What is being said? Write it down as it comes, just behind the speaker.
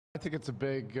think it's a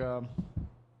big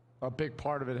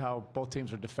part of it how both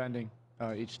teams are defending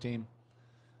each team.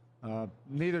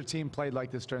 Neither team played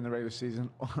like this during the regular season.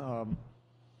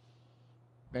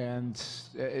 And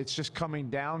it's just coming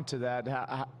down to that,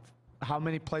 how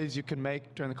many plays you can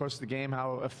make during the course of the game,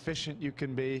 how efficient you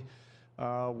can be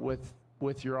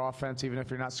with your offense, even if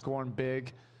you're not scoring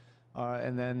big.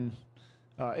 And then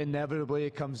inevitably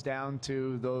it comes down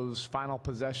to those final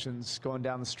possessions going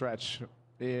down the stretch.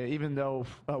 Even though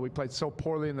we played so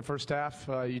poorly in the first half,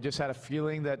 you just had a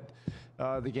feeling that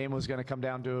the game was going to come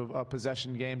down to a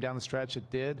possession game down the stretch. It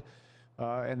did,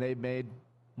 and they made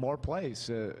more plays.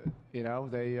 You know,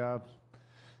 they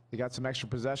got some extra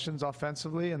possessions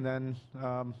offensively, and then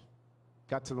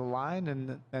got to the line,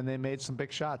 and they made some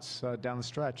big shots down the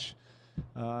stretch,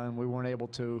 and we weren't able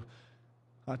to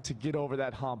get over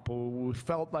that hump. We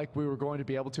felt like we were going to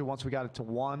be able to once we got it to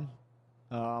 1.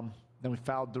 Then we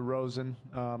fouled DeRozan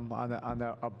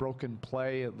on a broken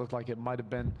play. It looked like it might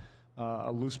have been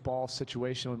a loose ball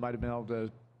situation. We might have been able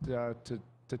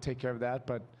to take care of that,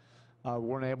 but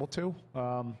weren't able to.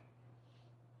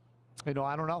 You know,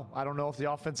 I don't know. I don't know if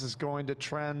the offense is going to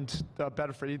trend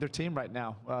better for either team right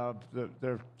now.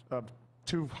 They're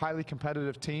two highly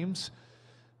competitive teams,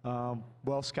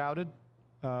 well scouted.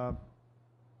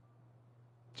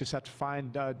 Just have to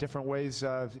find different ways,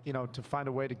 you know, to find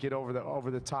a way to get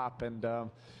over the top. And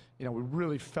you know, we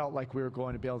really felt like we were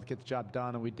going to be able to get the job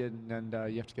done, and we didn't. And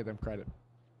you have to give them credit.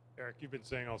 Eric, you've been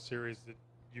saying all series that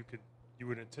you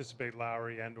would anticipate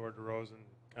Lowry and/or DeRozan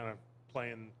kind of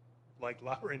playing like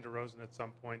Lowry and DeRozan at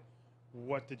some point.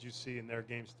 What did you see in their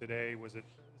games today? Was it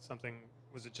something?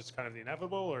 Was it just kind of the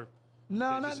inevitable, or?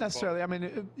 No, not necessarily. I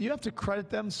mean, you have to credit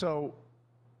them. So,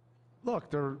 look,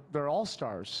 they're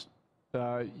all-stars.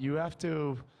 You have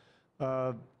to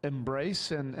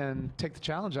embrace and take the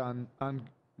challenge on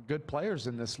good players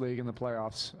in this league in the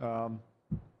playoffs.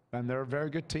 And they're a very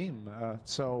good team.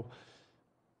 So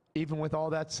even with all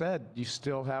that said, you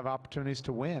still have opportunities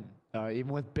to win. Even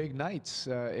with big nights,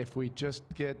 if we just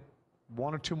get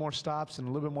 1 or 2 more stops and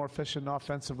a little bit more efficient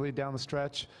offensively down the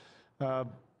stretch, you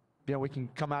know, we can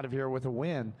come out of here with a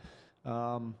win.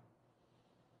 But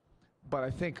I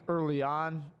think early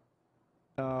on,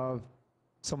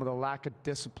 some of the lack of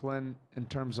discipline in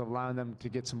terms of allowing them to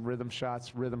get some rhythm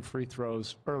shots, rhythm free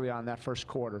throws early on that first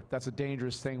quarter. That's a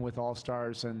dangerous thing with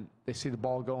all-stars, and they see the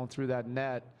ball going through that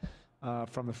net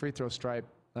from the free throw stripe.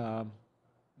 Now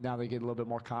they get a little bit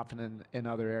more confident in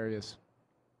other areas.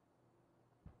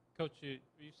 Coach, were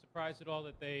you surprised at all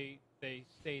that they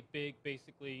stayed big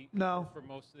basically No, for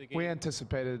most of the game? We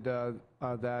anticipated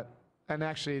that. And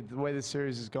actually, the way the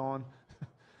series is going, you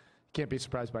can't be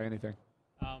surprised by anything.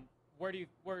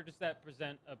 Where does that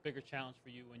present a bigger challenge for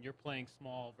you when you're playing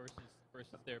small versus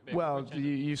their big? Well,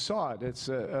 you saw it. It's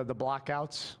the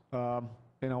blockouts.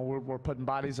 You know, we're putting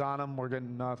bodies on them. We're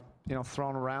getting you know,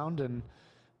 thrown around, and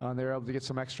they're able to get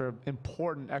some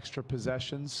important extra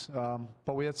possessions.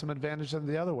 But we had some advantage in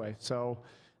the other way. So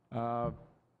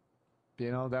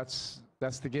you know, that's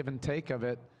the give and take of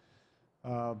it.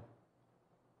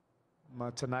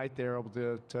 Tonight they're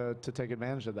able to take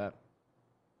advantage of that.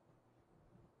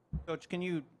 Coach, can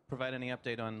you provide any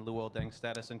update on Luol Deng's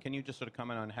status, and can you just sort of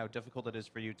comment on how difficult it is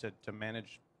for you to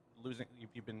manage losing?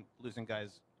 You've been losing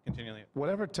guys continually.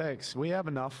 Whatever it takes, we have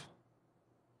enough.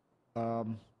 More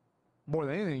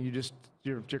than anything,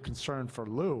 you're concerned for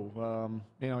Lou.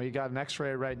 You know, you got an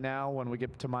X-ray right now. When we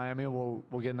get to Miami, we'll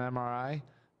get an MRI.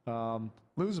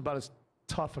 Lou's about as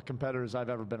tough a competitor as I've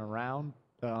ever been around.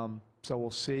 So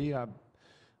we'll see.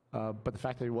 But the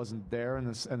fact that he wasn't there in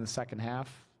the second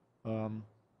half.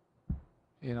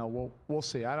 You know, we'll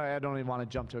see. I don't even want to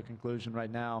jump to a conclusion right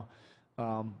now.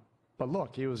 But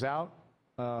look, he was out.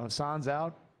 Hassan's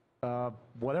out.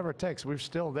 Whatever it takes, we're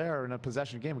still there in a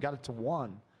possession game. We got it to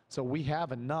 1. So we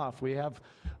have enough. We have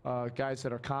guys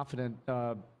that are confident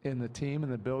in the team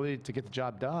and the ability to get the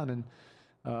job done. And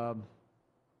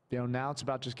you know, now it's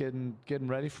about just getting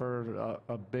ready for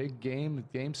a big game,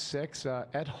 Game 6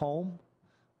 at home.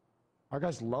 Our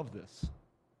guys love this.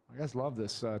 Our guys love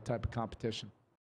this type of competition.